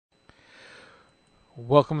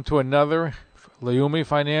Welcome to another Leumi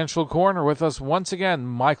Financial Corner. With us once again,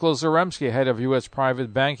 Michael Zaremski, head of U.S.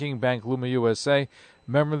 Private Banking, Bank Leumi USA,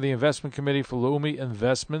 member of the Investment Committee for Leumi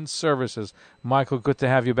Investment Services. Michael, good to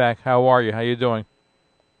have you back. How are you? How you doing?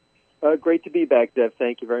 Great to be back, Dev.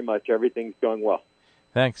 Thank you very much. Everything's going well.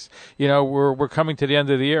 Thanks. You know, we're coming to the end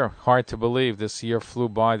of the year. Hard to believe this year flew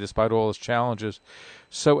by despite all its challenges.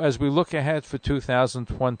 So as we look ahead for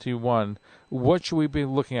 2021, what should we be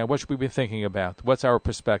looking at? What should we be thinking about? What's our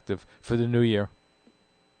perspective for the new year?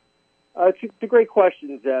 It's a great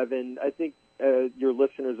question, Dev, and I think your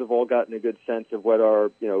listeners have all gotten a good sense of what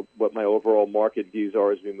what my overall market views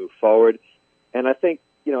are as we move forward. And I think,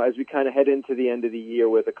 as we kind of head into the end of the year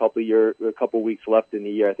with a couple weeks left in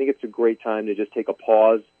the year, I think it's a great time to just take a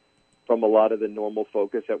pause from a lot of the normal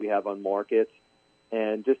focus that we have on markets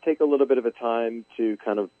and just take a little bit of a time to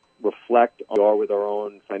kind of reflect on with our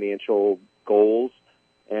own financial goals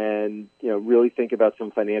and, really think about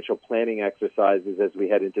some financial planning exercises as we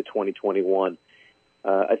head into 2021.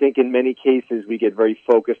 I think in many cases we get very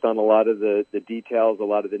focused on a lot of the details, a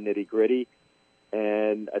lot of the nitty-gritty.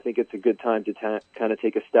 And I think it's a good time to kind of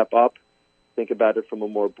take a step up, think about it from a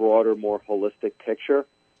more broader, more holistic picture,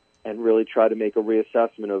 and really try to make a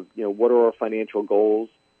reassessment of, what are our financial goals?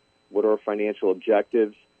 What are our financial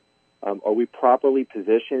objectives? Are we properly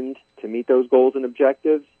positioned to meet those goals and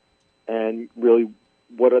objectives? And really,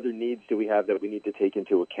 what other needs do we have that we need to take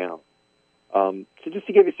into account? So just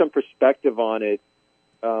to give you some perspective on it,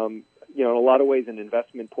 in a lot of ways, an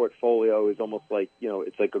investment portfolio is almost like,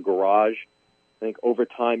 it's like a garage. I think over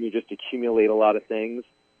time you just accumulate a lot of things,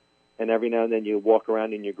 and every now and then you walk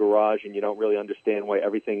around in your garage and you don't really understand why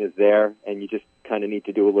everything is there, and you just kind of need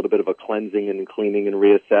to do a little bit of a cleansing and cleaning and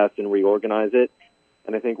reassess and reorganize it.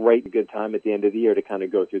 And I think right a good time at the end of the year to kind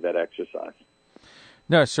of go through that exercise.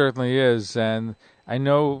 No, it certainly is. And I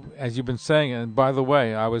know, as you've been saying, and by the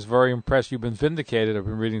way, I was very impressed. You've been vindicated. I've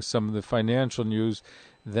been reading some of the financial news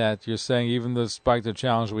that you're saying, even despite the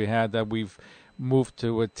challenge we had, that we've moved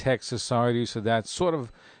to a tech society, so that sort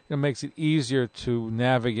of makes it easier to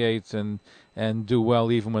navigate and do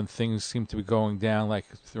well even when things seem to be going down like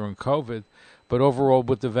during COVID. But overall,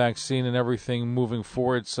 with the vaccine and everything moving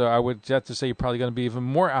forward, so I would have to say you're probably going to be even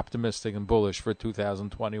more optimistic and bullish for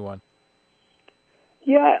 2021.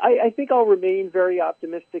 Yeah, I think I'll remain very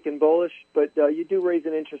optimistic and bullish, but you do raise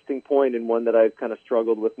an interesting point, and one that I've kind of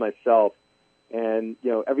struggled with myself. And,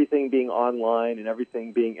 everything being online and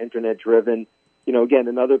everything being internet-driven, again,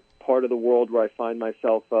 another part of the world where I find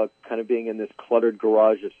myself kind of being in this cluttered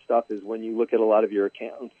garage of stuff is when you look at a lot of your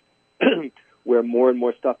accounts where more and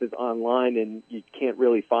more stuff is online and you can't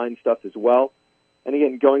really find stuff as well. And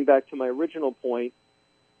again, going back to my original point,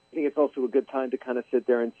 I think it's also a good time to kind of sit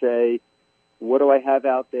there and say, what do I have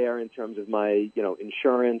out there in terms of my,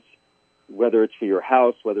 insurance, whether it's for your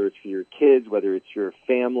house, whether it's for your kids, whether it's your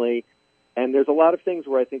family. And there's a lot of things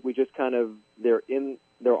where I think we just kind of, they're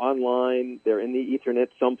online, they're in the Ethernet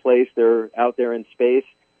someplace, they're out there in space,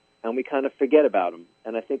 and we kind of forget about them.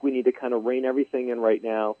 And I think we need to kind of rein everything in right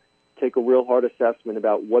now, take a real hard assessment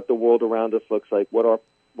about what the world around us looks like, what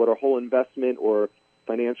our whole investment or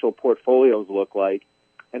financial portfolios look like,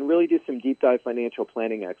 and really do some deep dive financial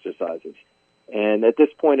planning exercises. And at this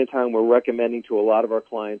point in time, we're recommending to a lot of our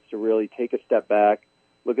clients to really take a step back,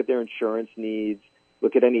 look at their insurance needs,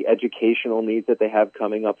 look at any educational needs that they have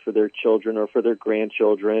coming up for their children or for their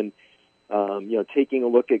grandchildren, taking a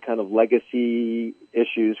look at kind of legacy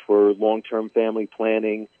issues for long-term family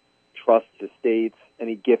planning, trusts, estates,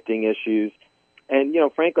 any gifting issues. And,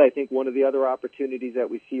 frankly, I think one of the other opportunities that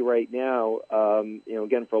we see right now,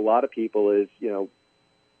 again, for a lot of people is,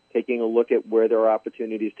 taking a look at where there are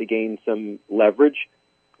opportunities to gain some leverage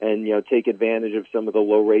and, take advantage of some of the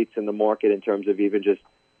low rates in the market in terms of even just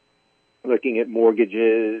looking at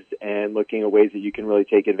mortgages and looking at ways that you can really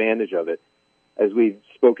take advantage of it. As we've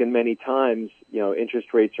spoken many times,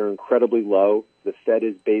 interest rates are incredibly low. The Fed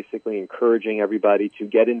is basically encouraging everybody to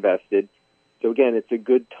get invested. So again, it's a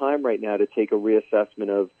good time right now to take a reassessment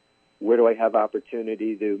of where do I have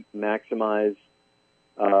opportunity to maximize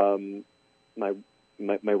my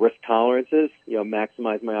risk tolerances,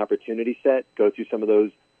 maximize my opportunity set, go through some of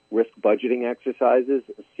those risk budgeting exercises,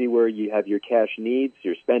 see where you have your cash needs,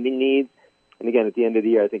 your spending needs. And again, at the end of the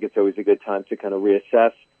year, I think it's always a good time to kind of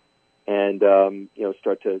reassess and,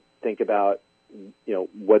 start to think about,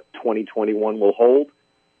 what 2021 will hold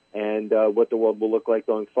and what the world will look like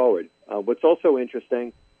going forward. What's also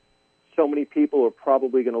interesting, so many people are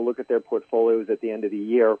probably going to look at their portfolios at the end of the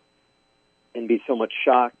year and be so much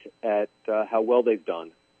shocked at how well they've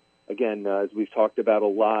done. Again, as we've talked about a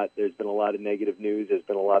lot, there's been a lot of negative news. There's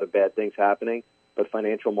been a lot of bad things happening, but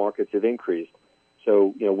financial markets have increased.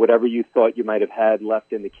 So, whatever you thought you might have had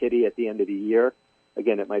left in the kitty at the end of the year,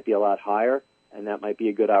 again, it might be a lot higher, and that might be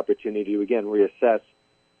a good opportunity to, again, reassess,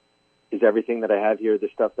 is everything that I have here the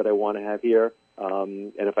stuff that I want to have here?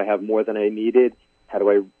 And if I have more than I needed, how do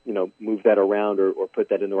I, move that around or put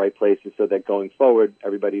that in the right places so that going forward,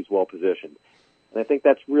 everybody's well positioned? And I think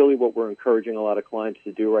that's really what we're encouraging a lot of clients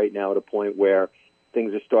to do right now at a point where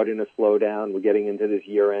things are starting to slow down. We're getting into this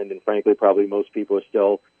year end, and frankly, probably most people are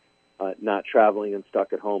still not traveling and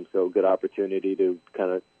stuck at home. So good opportunity to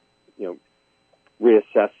kind of,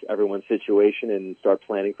 reassess everyone's situation and start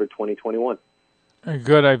planning for 2021.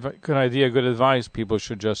 Good idea, good advice. People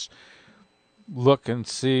should just look and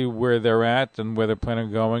see where they're at and where they're planning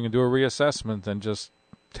on going and do a reassessment and just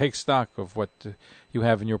take stock of what you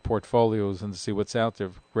have in your portfolios and see what's out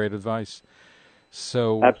there. Great advice.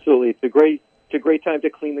 So absolutely, it's a great time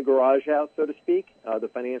to clean the garage out, so to speak, the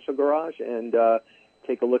financial garage, and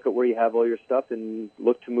take a look at where you have all your stuff and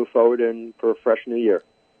look to move forward and for a fresh new year.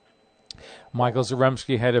 Michael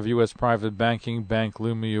Zaremski, head of U.S. Private Banking, Bank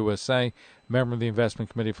Leumi USA, member of the Investment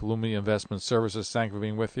Committee for Leumi Investment Services. Thank you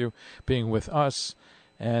for being with us,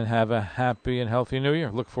 and have a happy and healthy new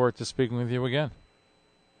year. Look forward to speaking with you again.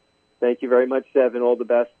 Thank you very much, Sev, and all the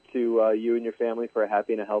best to you and your family for a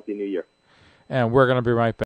happy and a healthy new year. And we're going to be right back.